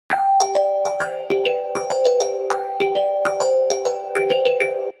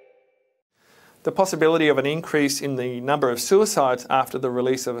The possibility of an increase in the number of suicides after the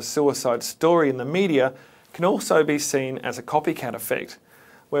release of a suicide story in the media can also be seen as a copycat effect,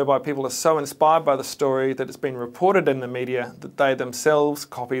 whereby people are so inspired by the story that it's been reported in the media that they themselves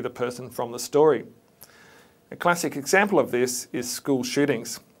copy the person from the story. A classic example of this is school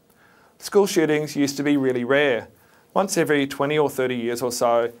shootings. School shootings used to be really rare. Once every 20 or 30 years or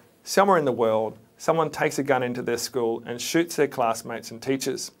so, somewhere in the world, someone takes a gun into their school and shoots their classmates and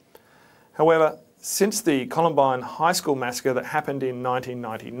teachers. However, since the Columbine High School massacre that happened in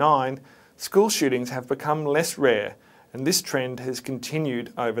 1999, school shootings have become less rare, and this trend has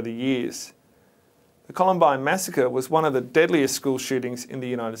continued over the years. The Columbine massacre was one of the deadliest school shootings in the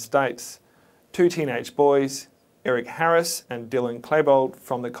United States. Two teenage boys, Eric Harris and Dylan Klebold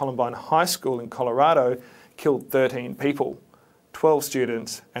from the Columbine High School in Colorado, killed 13 people, 12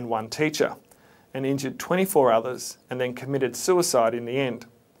 students and one teacher, and injured 24 others, and then committed suicide in the end.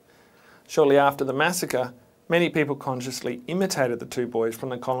 Shortly after the massacre, many people consciously imitated the two boys from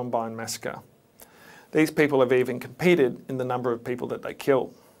the Columbine massacre. These people have even competed in the number of people that they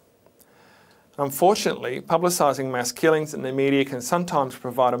kill. Unfortunately, publicising mass killings in the media can sometimes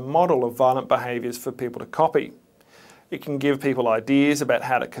provide a model of violent behaviours for people to copy. It can give people ideas about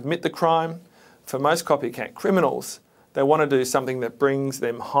how to commit the crime. For most copycat criminals, they want to do something that brings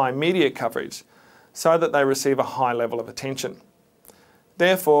them high media coverage so that they receive a high level of attention.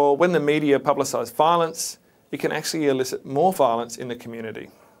 Therefore, when the media publicise violence, it can actually elicit more violence in the community.